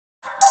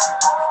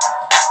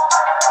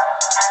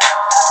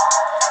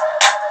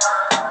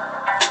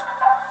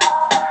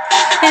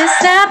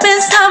Snapping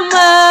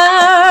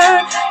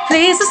Summer.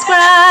 Please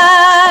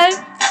subscribe.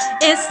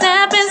 It's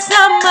Snapping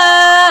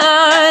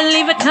Summer.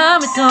 Leave a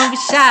comment, don't be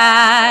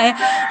shy.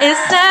 It's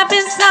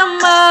Snapping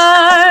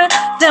Summer.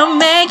 They'll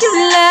make you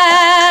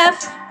laugh.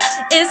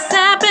 It's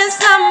Snapping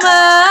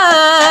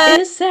Summer.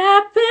 It's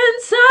Snapping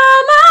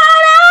Summer.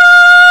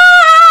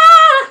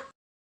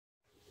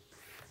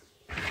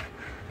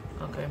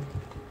 Okay.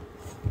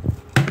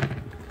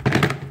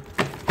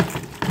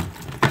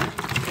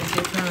 Take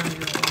your time,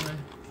 girl.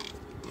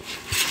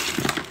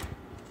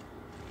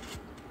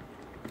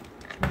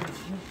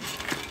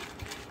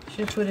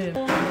 Should put it.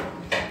 All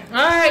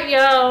right,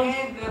 y'all.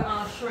 And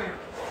the shrimp.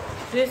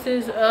 This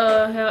is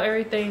how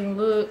everything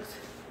looks.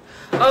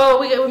 Oh,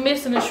 we're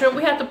missing the shrimp.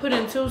 We have to put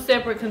in 2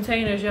 separate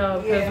containers, y'all,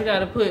 because we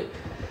gotta put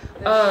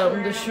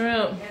the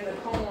shrimp and the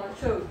corn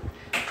too.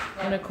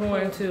 and the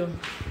corn too.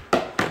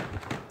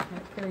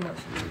 That's pretty much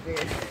do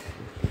this.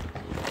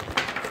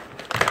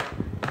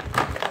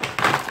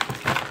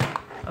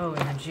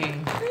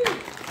 OMG.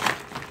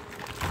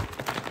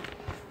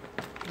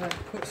 Let's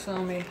put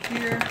some in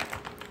here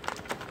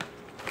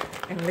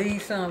and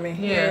leave some in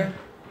here.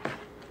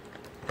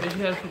 But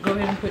you have to go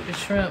ahead and put the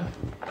shrimp.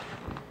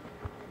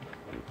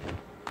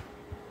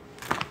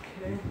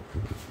 Okay.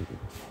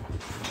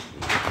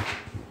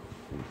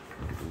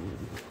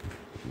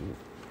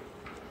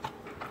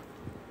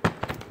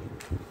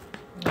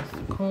 That's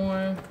the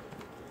corn.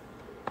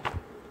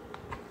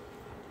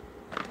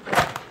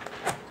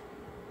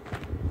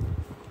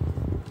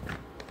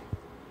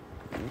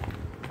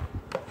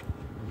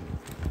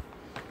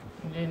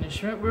 And then the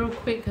shrimp real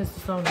quick because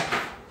it's on the...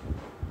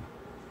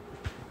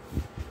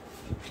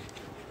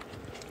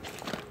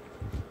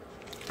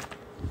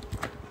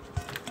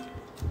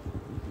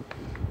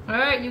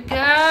 Alright, you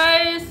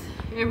guys,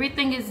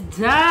 everything is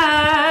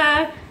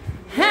done.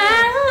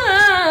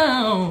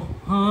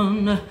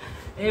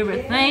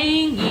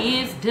 Everything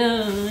is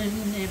done.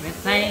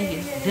 Everything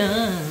is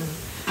done.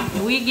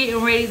 And we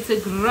getting ready to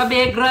grub,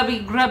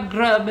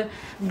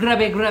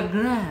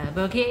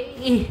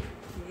 okay?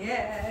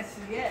 Yes,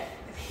 yes.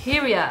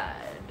 Period.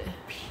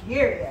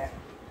 Period.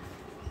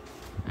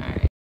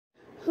 Alright.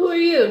 Who are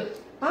you?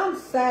 I'm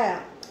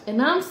Sal.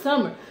 And I'm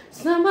Summer.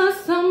 Summer,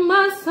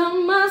 summer,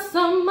 summer,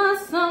 summer,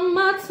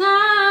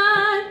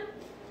 summertime.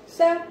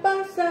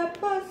 Sappa,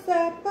 sappa,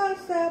 sappa,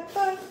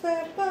 sappa,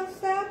 sappa,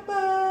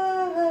 sappa.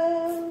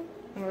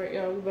 Alright,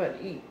 y'all, we about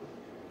to eat.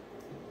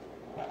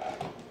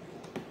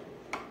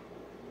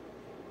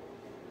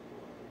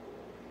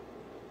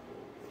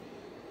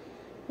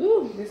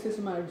 Ooh. This is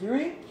my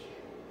drink.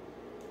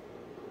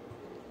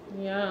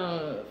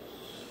 Yes.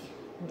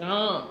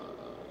 Yes.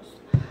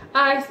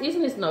 Ice,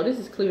 isn't this? No, this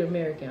is clear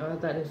American. I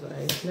thought it was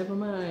ice. Never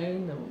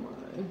mind. Never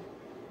mind.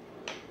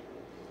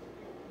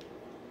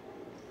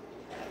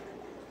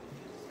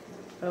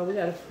 Oh, we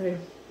gotta pray.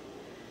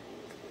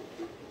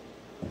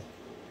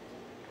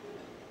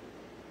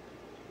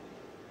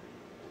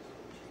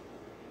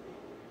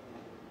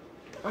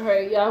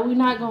 Alright, y'all, we're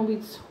not gonna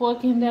be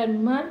talking that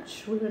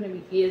much. We're gonna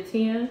be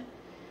eating.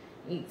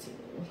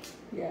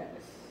 Yes.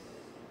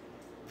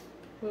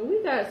 Well,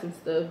 we got some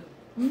stuff.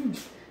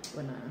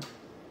 But nah.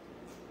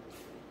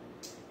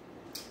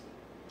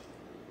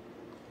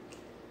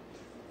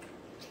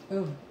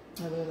 Oh,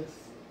 I love this.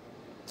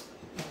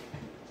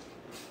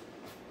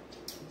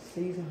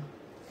 Season.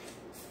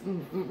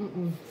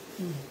 You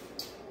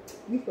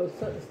supposed to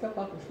suck the stuff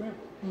off the shrimp.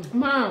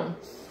 Mom,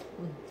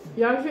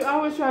 y'all should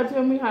always try to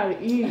tell me how to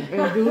eat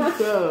and do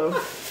stuff.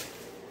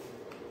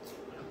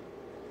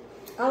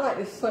 I like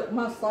to suck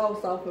my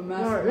sauce off of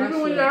my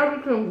Even when y'all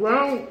become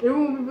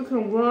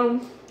grown,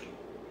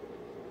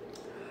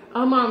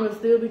 our mom will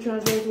still be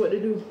trying to tell us what to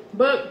do.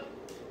 But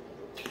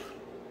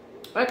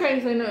I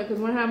can't say nothing because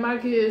when I have my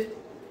kids,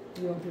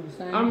 you gonna do the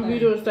same I'm gonna be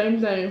doing the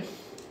same thing.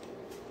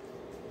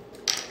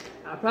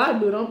 I probably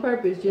do it on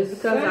purpose just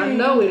because I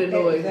know it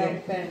annoys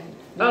them. Thing.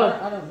 No,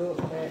 I don't do it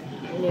for that.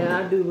 Yeah,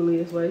 I do believe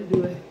that's why you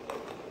do it.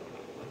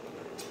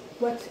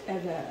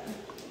 Whatever.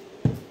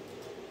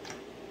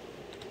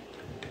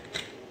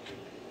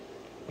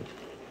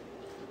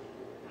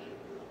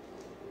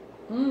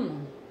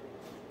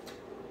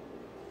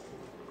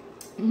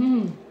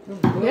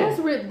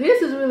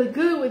 This is really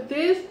good with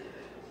this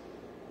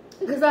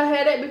because I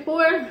had that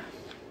before.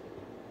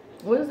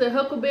 What is it?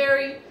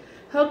 Huckleberry,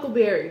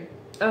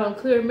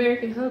 clear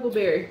American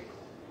huckleberry,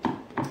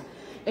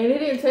 and it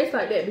didn't taste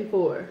like that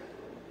before.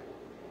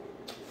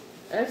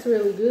 That's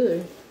really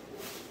good.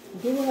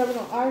 Did we have it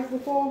on ice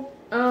before?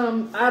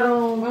 I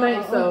don't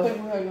think so. I don't think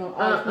we had it on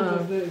ice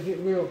because it get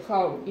real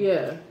cold.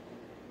 Yeah.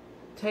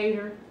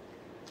 Tater.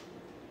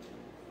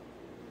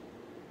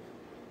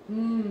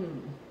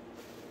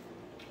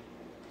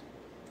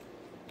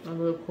 I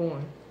love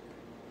corn.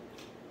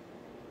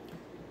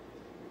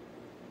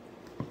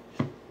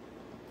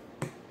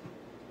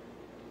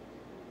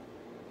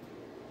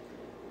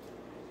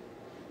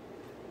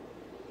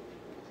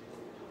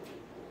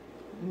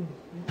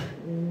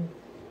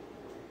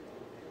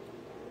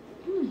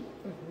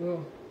 That's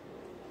good.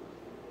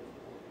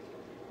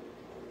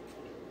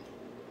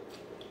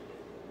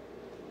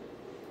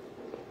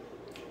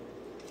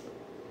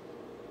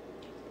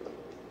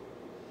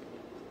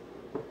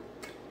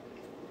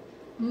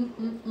 Oh.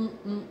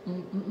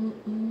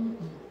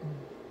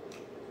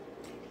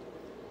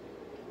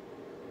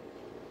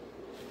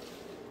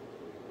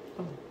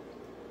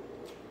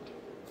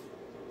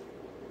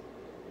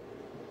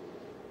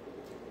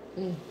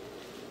 Mm.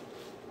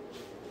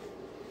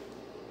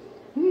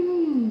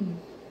 Mm.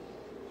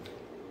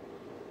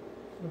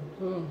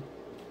 Mm-hmm.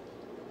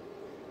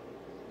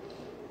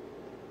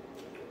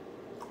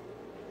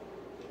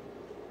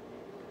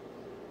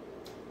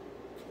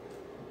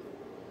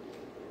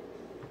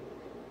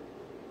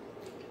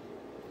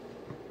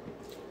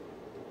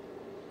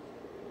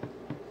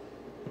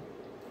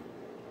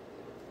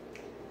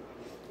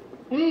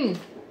 Mm.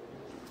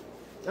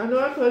 I know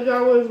I told y'all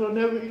I was gonna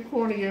never eat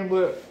corn again,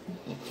 but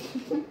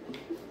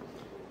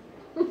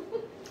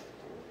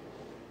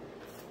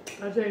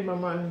I changed my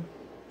mind.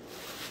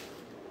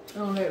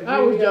 On that I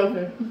was video.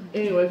 joking.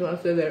 Anyways, when I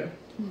said that.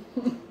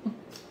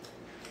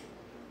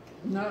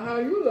 Not how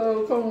you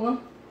love corn.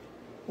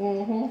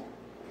 Mm-hmm.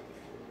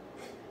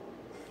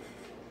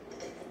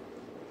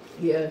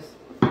 Yes.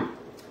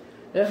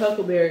 That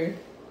huckleberry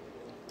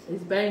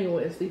is banging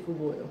with a seafood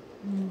boil.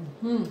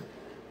 Mm-hmm.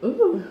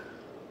 Ooh.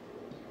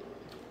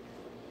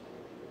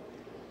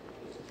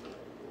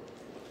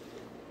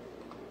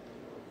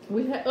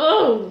 We had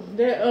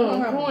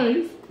that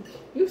corn.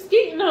 You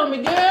skeeting on me,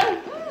 girl.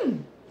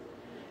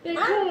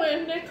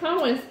 That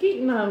corn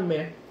skeeting on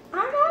me. I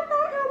don't know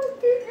I was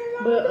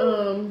getting But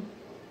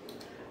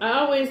I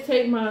always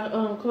take my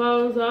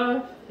claws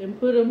off and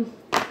put them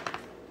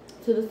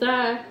to the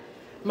side,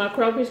 my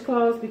crawfish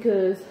claws,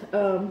 because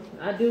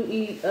I do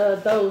eat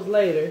those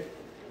later.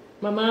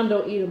 My mom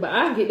don't eat them, but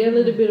I get that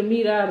little bit of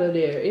meat out of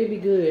there. It'd be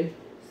good.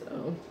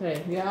 So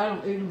hey, Yeah, I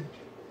don't eat them.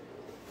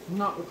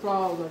 Not the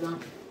claws, I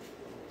don't.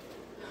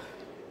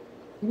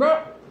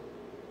 But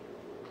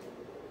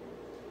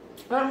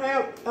I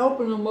have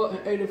opened them up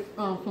and ate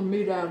some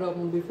meat out of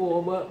them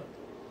before, but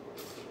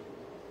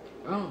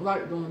I don't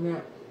like doing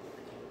that.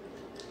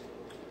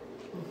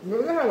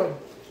 But they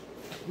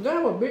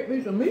have a big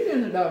piece of meat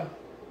in it though.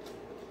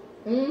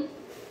 They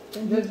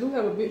do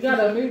have a big piece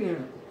of meat in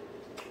it.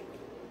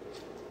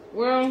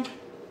 well,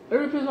 it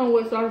depends on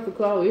what size the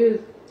claw is.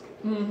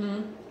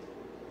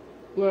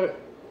 But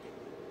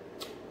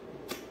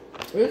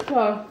this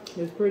claw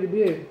is pretty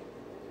big.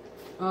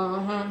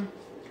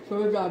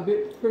 So it got a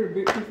pretty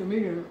big piece of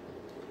meat in it.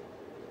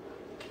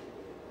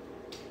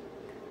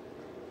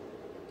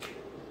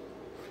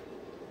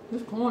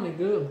 This corn is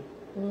good.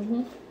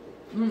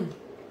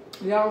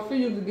 Y'all see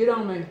you to get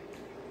on me.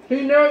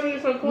 He never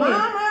eats some corn.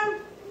 Mama,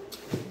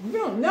 you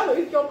don't never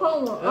eat your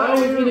corn. I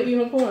always eat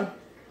my corn.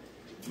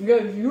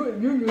 Yes, you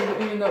usually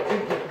end up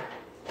eating it.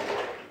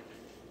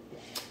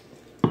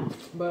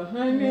 But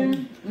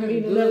honey, I'm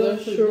eating another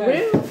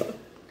shrimp.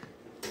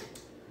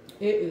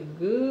 It is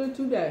good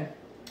today.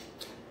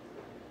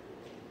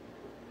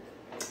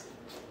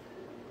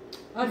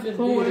 I just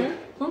did it.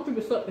 Some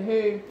people suck the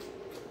head.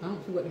 I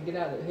don't see what to get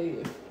out of the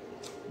head.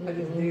 I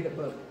just did it,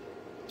 but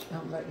I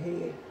don't like the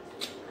head.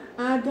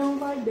 I don't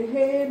like the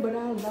head, but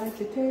I like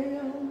the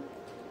tail.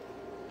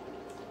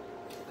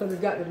 Because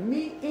it got the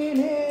meat in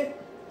it.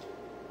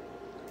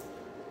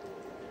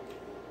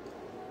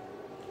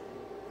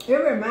 It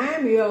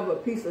reminds me of a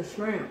piece of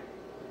shrimp.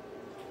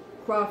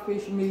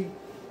 Crawfish meat.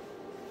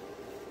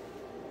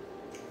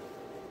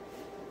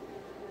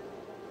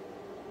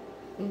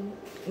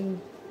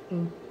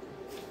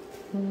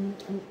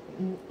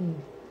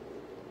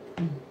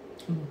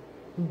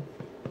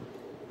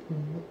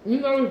 You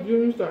know,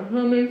 you start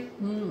humming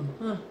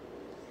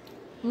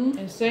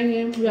and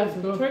singing. We got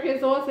some turkey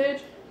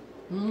sausage.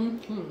 I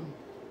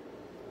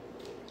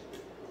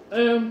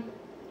know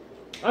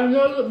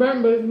it's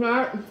burnt, but it's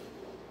not.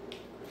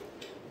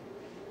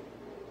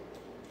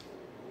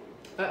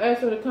 I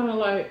asked her to kind of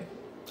like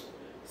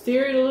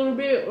sear it a little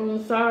bit on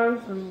the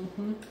sides.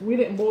 We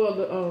didn't boil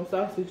the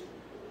sausage.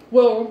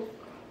 Well,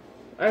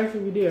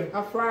 actually we did.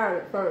 I fried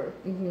it first.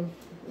 And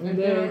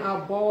then I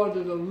boiled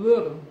it a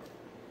little.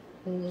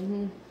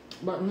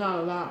 But not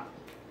a lot.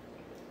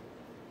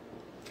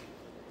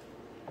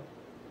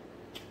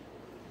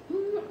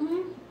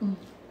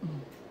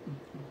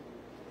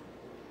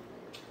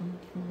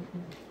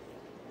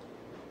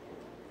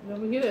 Let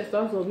me get that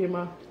sauce over here,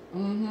 Ma.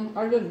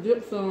 I just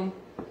dipped some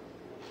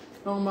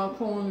on my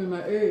corn and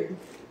my eggs.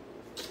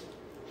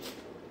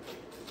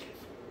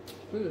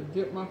 Just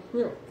dip my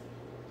shrimp.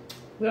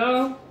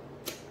 Y'all,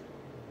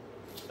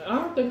 I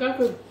don't think I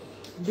could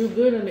do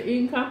good in the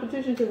eating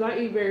competition because I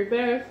eat very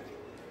fast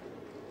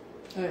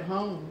At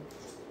home.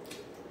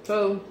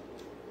 So,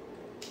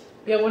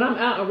 yeah, when I'm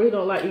out, I really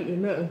don't like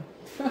eating nothing.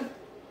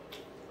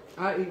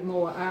 I eat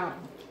more out.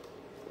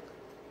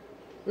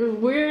 It's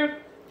weird,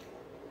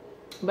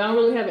 but I don't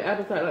really have an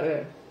appetite like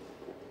that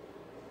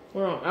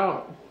when I'm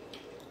out.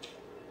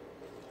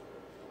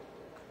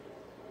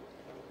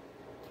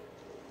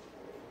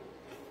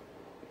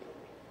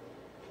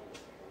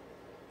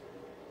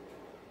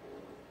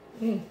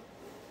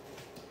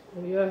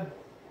 Yeah.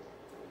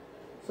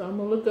 So I'm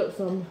gonna look up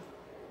some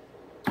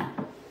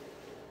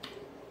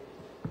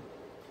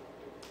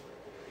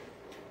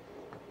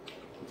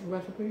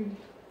recipes.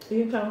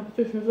 Eating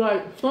competitions,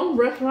 like some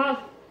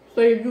restaurants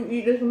say if you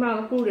eat this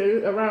amount of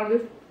food around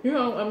this, you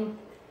know,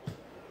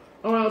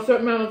 around a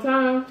certain amount of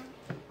time,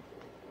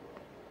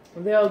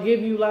 they'll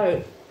give you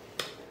like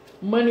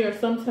money, or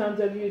sometimes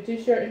they'll give you a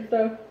t-shirt and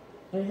stuff,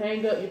 and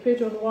hang up your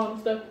picture on the wall and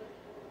stuff.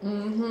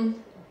 Mm-hmm.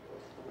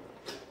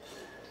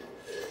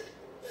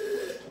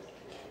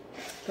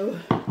 Oh.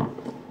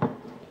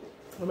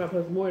 I'm gonna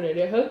put some more in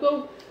there.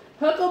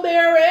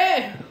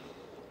 Huckleberry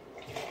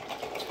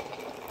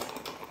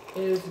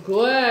is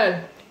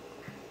good,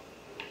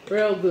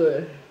 real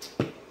good.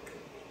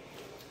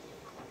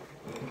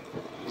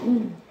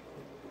 Mm.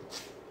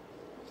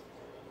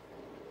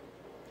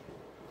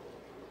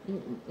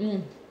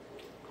 Mm-mm.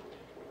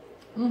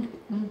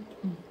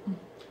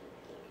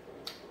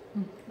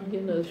 I'll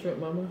get another shrimp,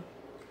 Mama.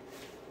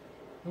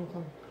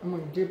 Okay. I'm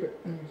gonna dip it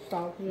in the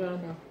salt. Yeah.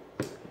 I'm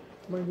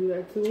gonna do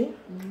that too.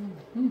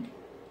 Mm-hmm.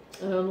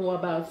 I don't know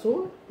about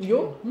you.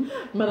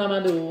 But I'm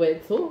gonna do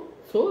it too.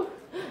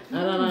 I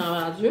don't know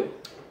about you.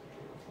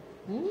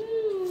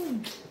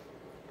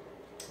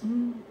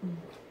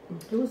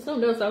 There was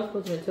something else I was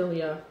supposed to be telling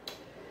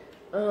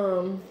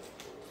y'all.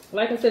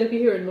 Like I said, if you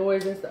hear a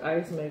noise, that's the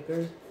ice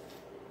maker.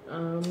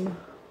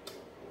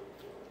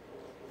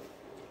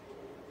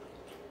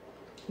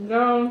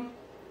 Now,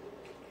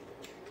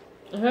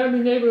 I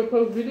haven't been able to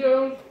post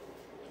videos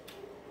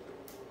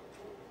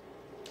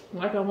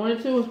like I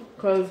wanted to,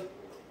 because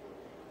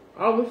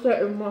all of a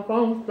sudden my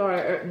phone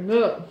started acting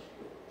up.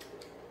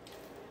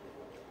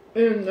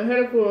 And I had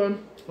it for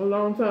a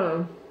long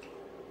time.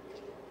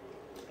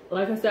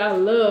 Like I said, I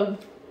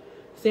love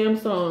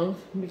Samsungs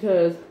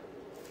because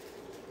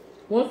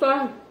once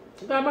I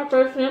got my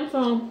first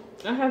Samsung,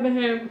 I haven't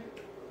had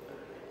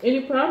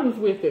any problems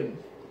with it.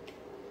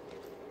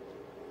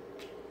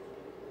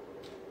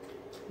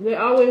 They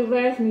always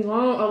last me a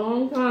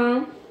long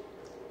time.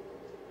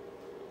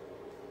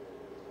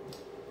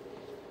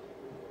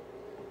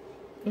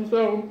 And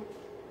so,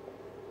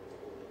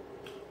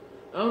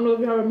 I don't know if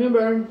y'all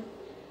remember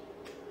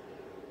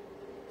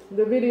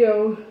the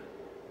video.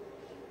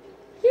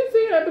 You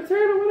see that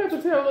potato? What that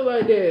potato look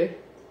like there?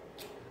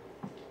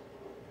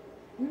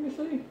 Let me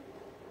see.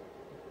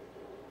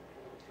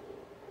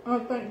 I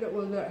think that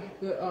was that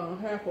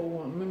half of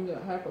one. Remember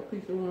that half a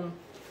piece of one?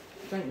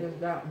 I think that's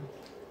that one.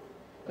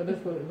 Cause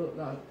that's what it looked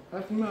like.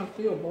 That's might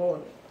still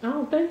boiled. I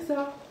don't think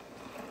so.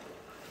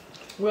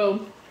 Well,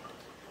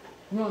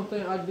 You know what I'm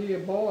saying? I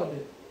did boil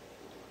it.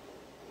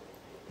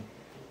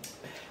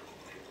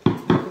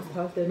 just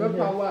toss that in That's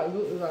there. how what it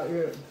looks like, yeah.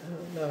 I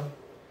don't know.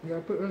 You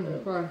gotta put it in the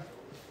fry.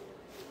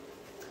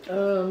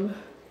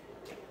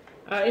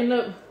 I end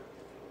up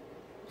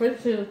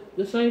purchasing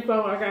the same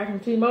phone I got from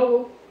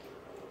T-Mobile.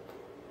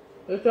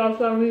 That y'all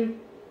saw me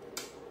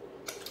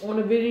on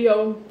the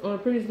video, on the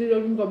previous video.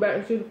 You can go back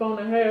and see the phone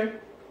I had.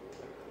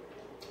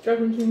 Straight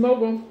from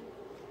T-Mobile,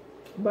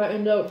 but I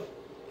ended up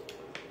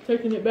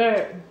taking it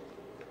back.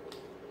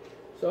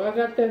 So I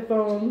got that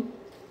phone.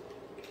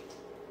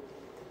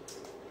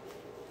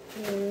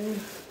 And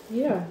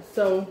yeah,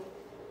 so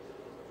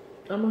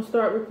I'm gonna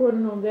start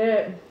recording on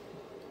that.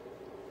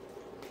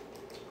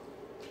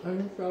 I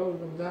just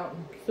showed them that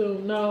one. So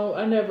no,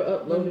 I never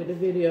uploaded the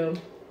video.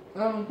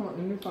 I don't want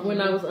the new phone.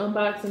 When I was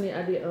unboxing it,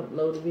 I did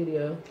upload the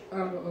video. Oh,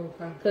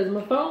 okay. Cause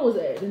my phone was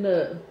acting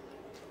up.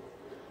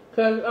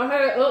 Cause I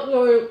had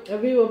uploaded a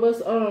video of us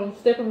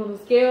stepping on the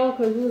scale,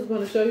 cause we was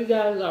gonna show you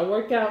guys our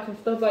workouts and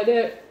stuff like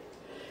that.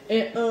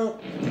 And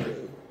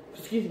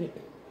excuse me.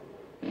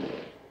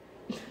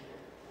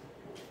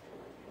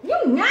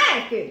 You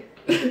nasty.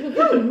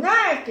 You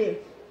nasty.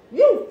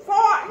 You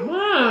farting.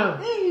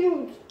 Mom. And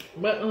you.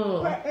 But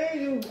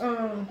And you.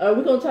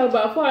 we gonna talk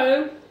about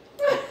farting.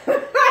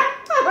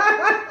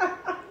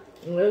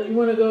 Unless you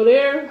wanna go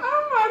there. Oh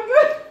my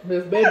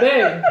Miss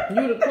Baby,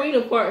 you the queen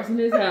of farts in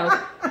this house.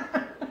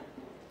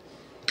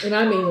 And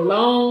I mean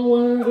long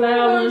ones,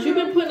 loud ones. You've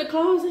been putting the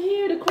claws in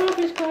here, the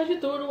crawfish claws, you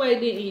threw it away,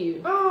 didn't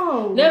you?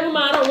 Oh. Never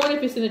mind, I don't want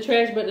if it's in the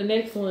trash, but the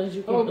next ones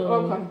you can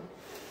okay.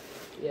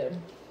 Yeah.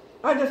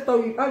 I just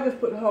put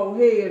the whole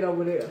head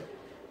over there.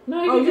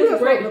 No, you Oh, can you just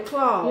just break break the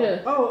claw.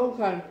 Yeah. Oh,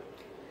 okay.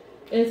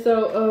 And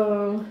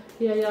so,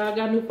 yeah, I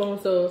got a new phone,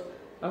 so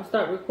I'll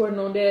start recording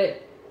on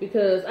that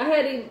because I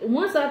had it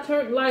once I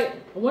turned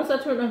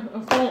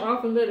the phone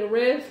off and let it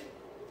rest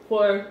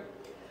for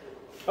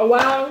a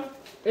while.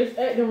 It's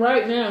acting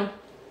right now.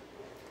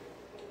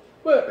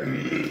 But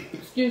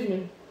excuse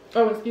me.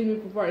 Oh, excuse me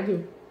for farting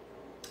too.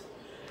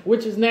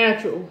 Which is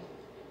natural,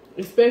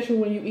 especially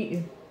when you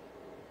eating.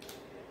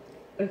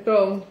 And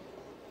so,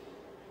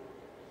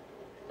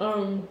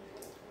 oh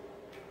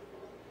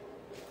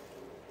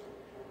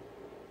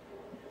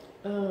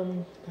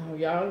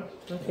y'all,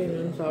 I can't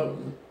even talk.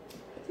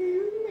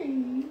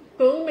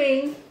 Who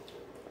me?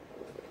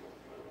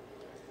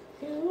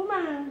 Who am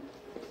I?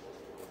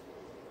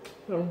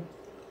 So,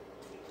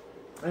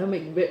 I'm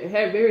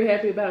very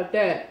happy about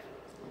that.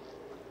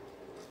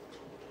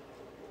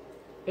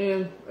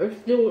 And it's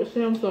still with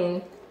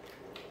Samsung.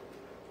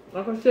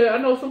 Like I said, I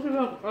know some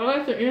people, I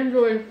like the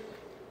Android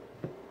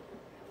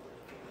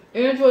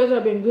Androids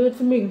have been good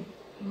to me.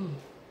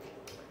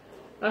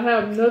 I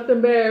have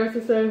nothing bad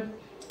to say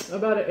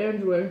about an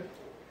Android.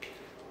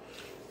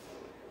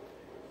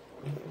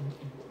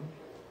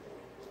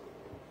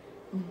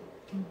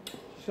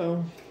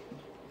 So,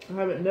 I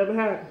haven't never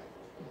had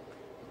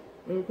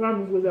any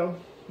problems with them.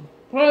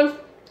 Plus,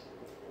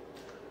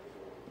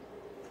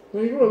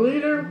 when you're a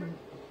leader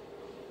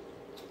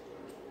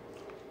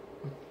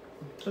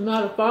and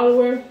not a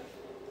follower,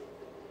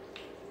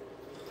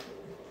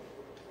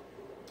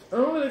 I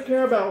don't really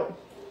care about,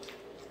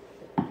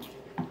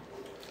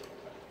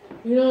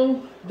 you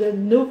know, the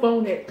new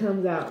phone that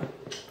comes out.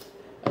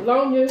 As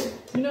long as,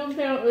 you know what I'm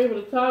saying, I'm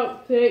able to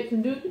talk, text,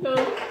 and do, you know,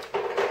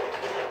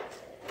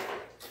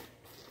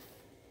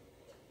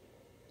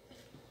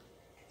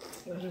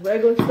 the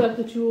regular stuff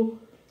that you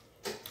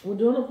will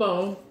do on the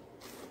phone.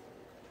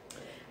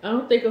 I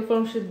don't think a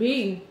phone should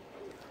be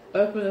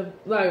up in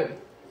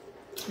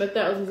the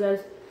thousands.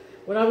 As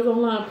when I was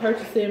online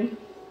purchasing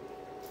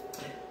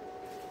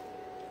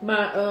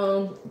my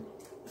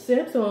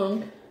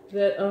Samsung,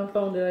 that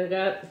phone that I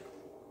got,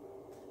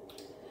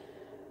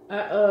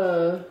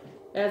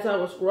 as I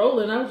was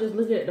scrolling, I was just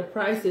looking at the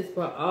prices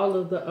for all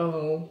of the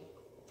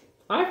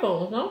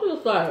iPhones. I'm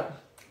just like,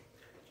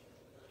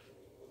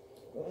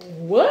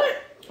 what?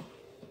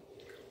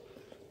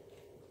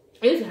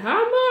 It's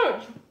how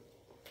much?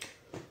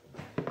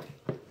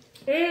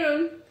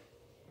 And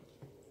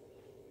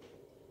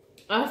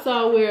I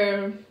saw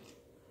where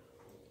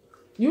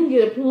you can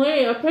get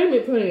a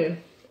payment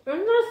plan.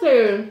 And I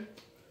said,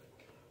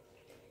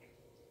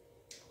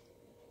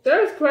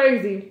 that's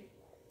crazy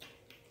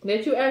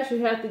that you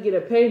actually have to get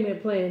a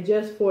payment plan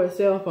just for a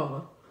cell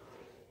phone.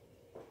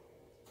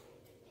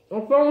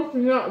 A phone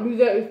should not be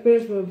that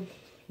expensive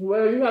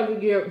where you have to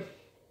get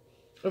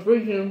a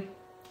freaking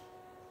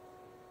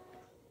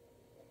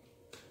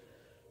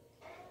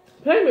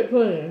payment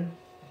plan.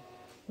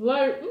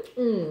 Like,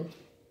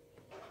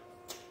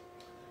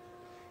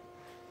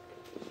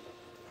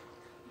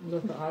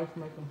 That's the ice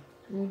maker.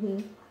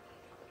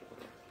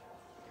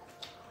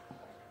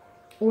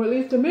 Or at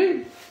least to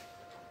me,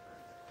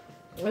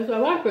 that's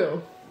how I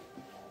feel.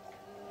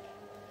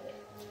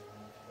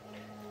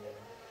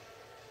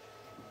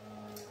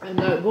 I'm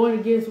not going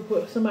against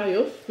what somebody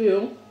else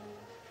feel,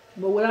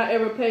 but would I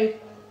ever pay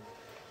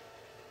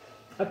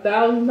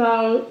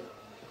 $1,000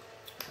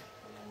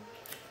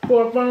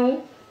 for a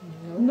phone?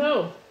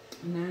 No.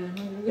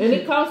 900. And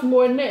it costs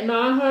more than that.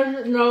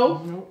 900,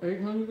 no. No,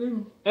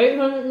 800.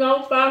 800,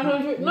 no.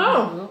 500,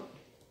 no.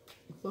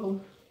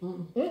 So,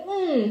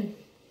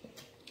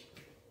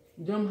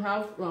 them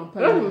house payments.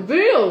 That's a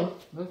bill.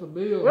 That's a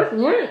bill. That's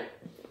rent.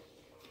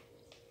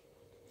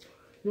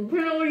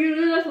 Depending on what you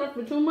do, that's not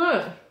for too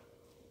much.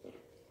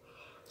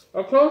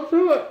 Or close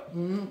to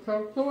it.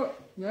 Close to it.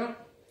 Yeah.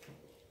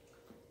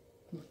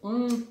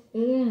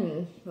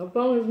 A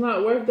phone is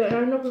not worth that.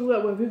 I know people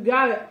like, well, if you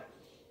got it,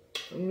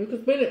 you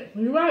can spend it.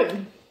 You're right.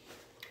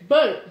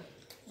 But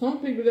some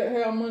people that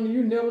have money,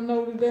 you never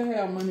know that they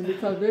have money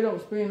because they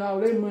don't spend all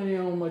their money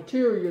on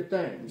material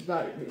things.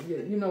 Like,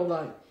 you know,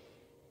 like,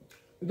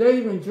 they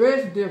even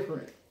dress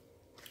different.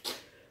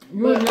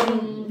 You'll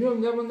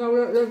never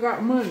know that they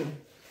got money.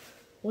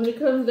 When it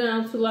comes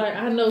down to, like,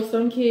 I know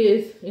some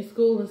kids in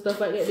school and stuff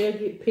like that, they'll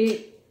get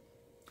picked.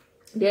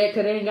 Because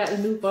they ain't got the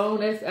new phone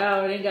that's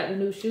out, or they ain't got the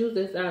new shoes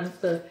that's out and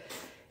stuff.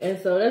 And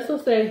so that's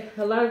what I say,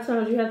 a lot of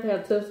times you have to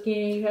have tough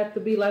skin. You have to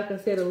be, like I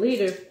said, a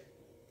leader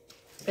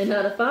and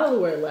not a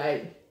follower.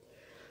 Like,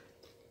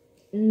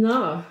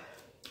 nah.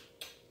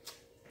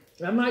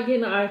 I'm not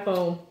getting an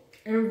iPhone.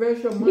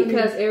 Invest your money.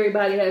 Because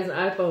everybody has an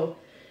iPhone.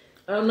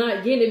 I'm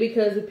not getting it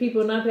because the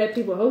people, not bad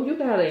people, oh, you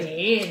got an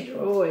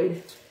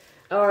Android.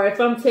 Or if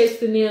I'm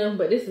texting them,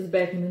 but this is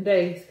back in the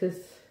days, because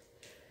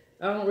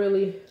I don't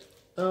really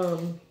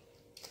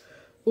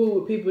fool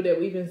with people that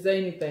would even say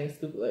anything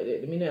stupid like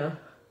that to me now.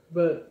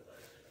 But,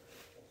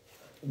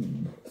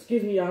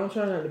 excuse me, y'all, I'm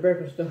trying not to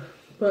burp and stuff.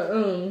 But,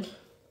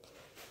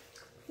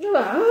 you're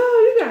like,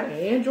 oh, you got an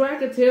Android. I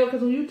can tell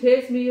because when you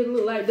text me, it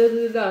look like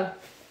da-da-da-da.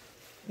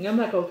 And I'm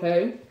like,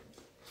 okay.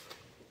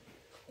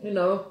 You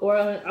know, or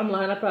I'm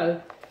lying. I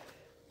probably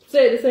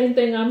said the same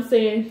thing I'm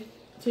saying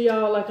to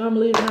y'all, like I'm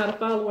leaving out a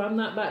follower. I'm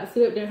not about to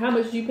sit up there. How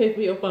much did you pay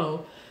for your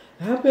phone?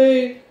 I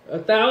paid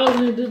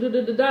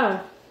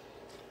 $1,000.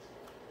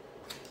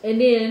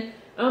 And then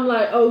I'm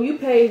like, oh, you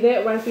paid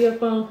that right for your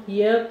phone?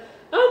 Yep.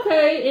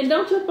 Okay. And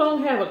don't your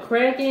phone have a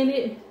crack in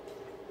it?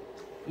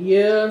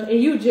 Yeah.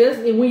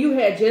 And when you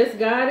had just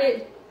got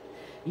it?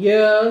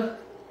 Yeah.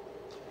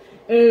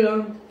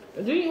 And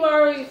did you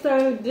already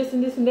say this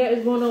and this and that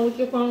is going on with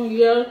your phone?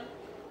 Yeah.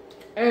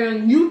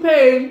 And you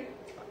paid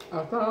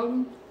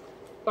 $1,000.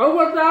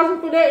 Over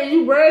 $1,000 for that, and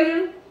you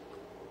bragging.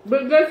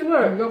 But guess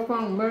what? If your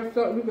phone messed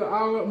up, you got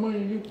all that money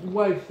you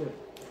wasted.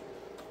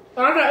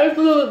 I got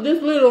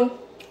this little,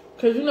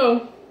 cause you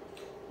know,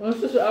 my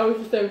sister always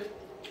used to say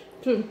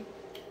too.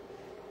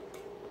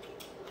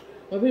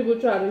 When people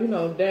try to, you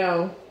know,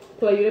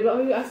 downplay you, they're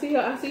like, oh, I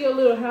see your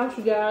little house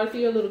you got, I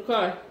see your little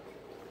car.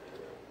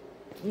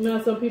 You know,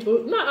 some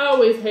people, not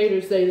always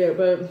haters say that,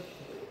 but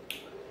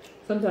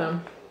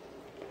sometimes.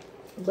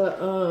 But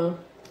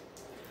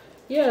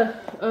yeah,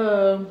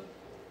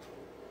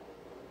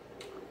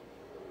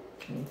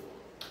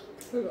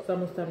 it's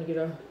almost time to get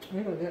off.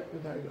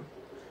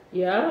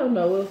 Yeah, I don't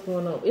know what's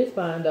going on. It's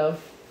fine though.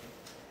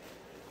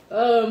 I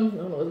don't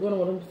know what's going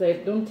on with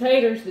them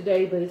taters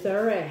today, but it's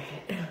alright.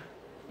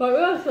 But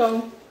yeah,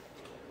 so,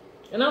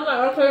 and I'm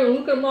like, okay,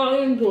 look at my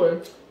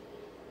inventory.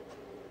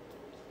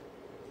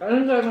 I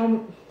ain't got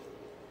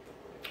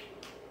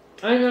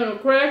no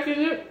crack in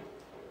it.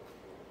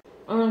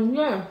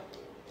 Yeah.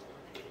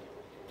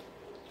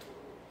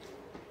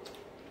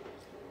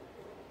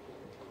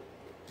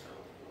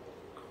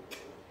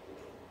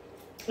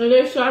 And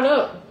they shot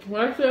up.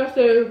 Actually, I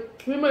said,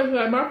 pretty much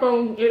like my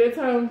phone at that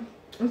time,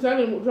 I said I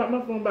didn't drop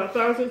my phone about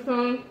 5 or 6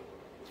 times.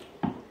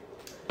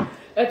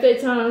 At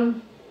that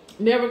time,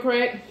 never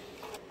cracked.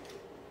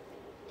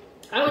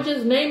 I was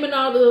just naming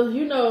all the,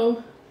 you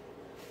know,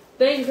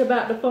 things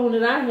about the phone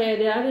that I had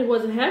that I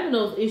wasn't having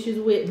those issues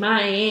with.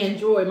 My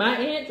Android. My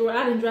Android,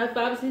 I didn't drop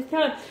 5 or 6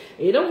 times.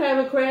 It don't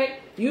have a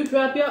crack. You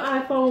drop your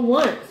iPhone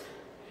once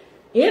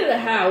in the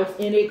house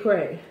and it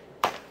cracked.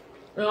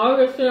 And all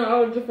this and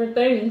all the different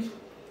things.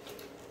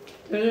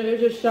 And then it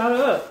just shot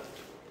up.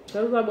 So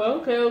I was like,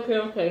 well,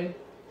 okay.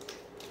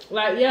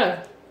 Like,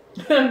 yeah.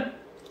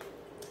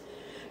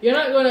 You're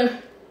not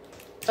gonna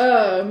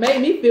make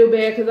me feel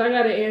bad because I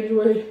got an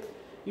Android.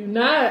 You're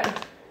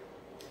not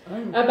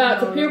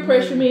about to peer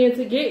pressure me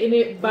into getting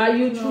it by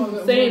you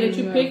saying that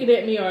you're picking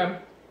at me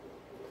or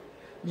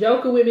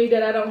joking with me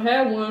that I don't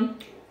have one.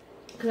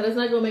 Because it's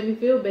not gonna make me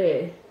feel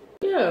bad.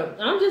 Yeah,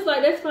 I'm just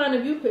like, that's fine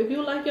if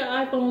you like your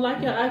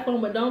iPhone,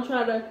 but don't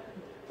try to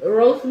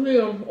roast me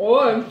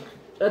or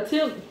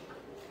attempt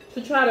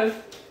to try to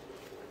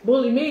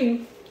bully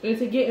me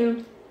into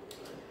getting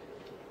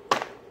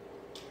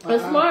a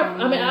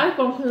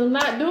iPhone, because I'm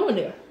not doing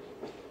it.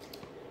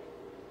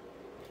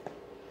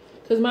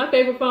 Because my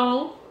favorite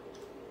phone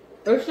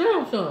is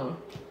Samsung.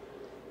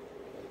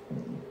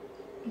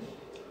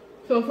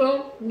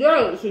 Samsung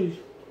Galaxies.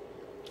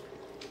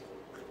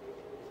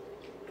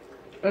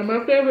 And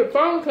my favorite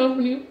phone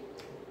company,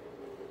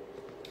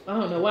 I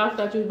don't know why I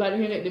thought you was about to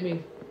hand it to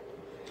me.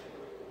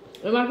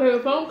 And my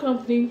favorite phone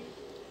company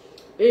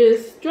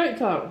is Straight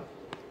Talk.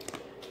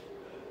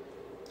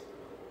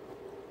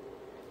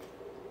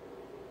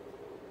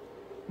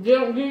 They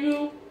don't give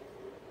you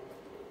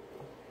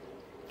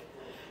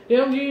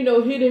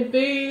no hidden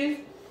fees.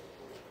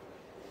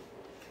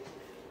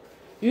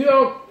 You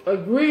don't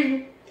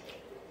agree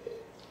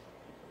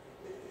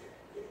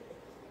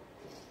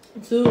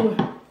to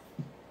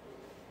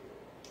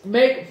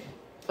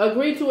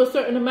agree to a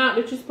certain amount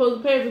that you're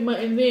supposed to pay every month,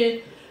 and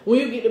then when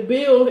you get the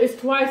bill, it's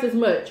twice as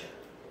much.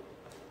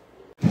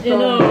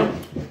 And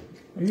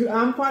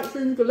I'm quite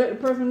sure you can let the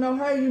person know,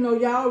 hey, you know,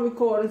 y'all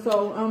recording,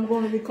 so I'm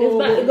going to record. It's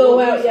about to go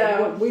out,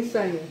 y'all. What we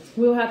saying.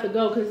 We'll have to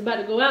go because it's about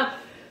to go out.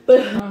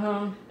 But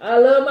I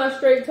love my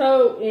Straight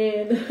Talk,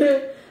 and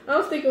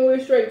I'm sticking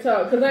with Straight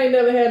Talk because I ain't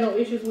never had no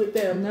issues with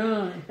them.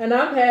 None. And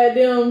I've had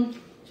them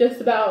just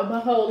about my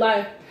whole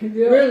life.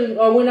 Yeah. Really,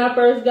 or when I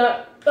first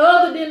got,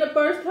 other than the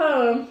first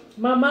time,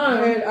 my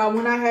mom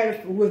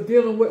was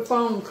dealing with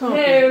phone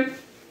company.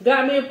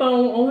 Got me a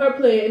phone on her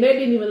plan, and that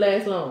didn't even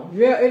last long.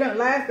 Yeah, it didn't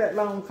last that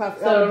long because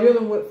I was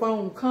dealing with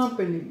phone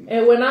companies.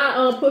 And when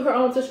I put her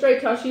on to Straight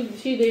Talk, she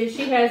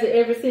has it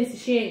ever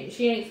since. She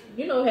ain't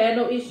you know, had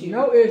no issues.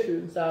 No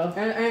issues. So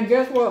and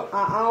guess what?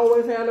 I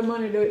always had the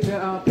money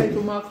to pay for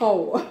my car.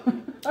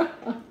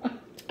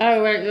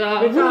 All right,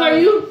 y'all. Who are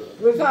you?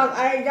 Because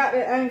I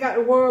ain't got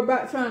to worry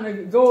about trying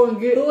to go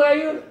and get. Who are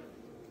you?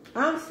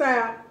 I'm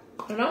Sal.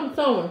 And I'm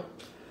Summer.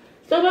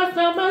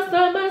 Summertime.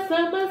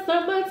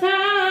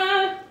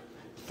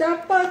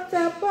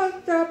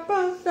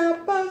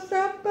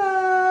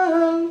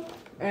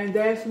 And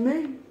that's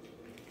me.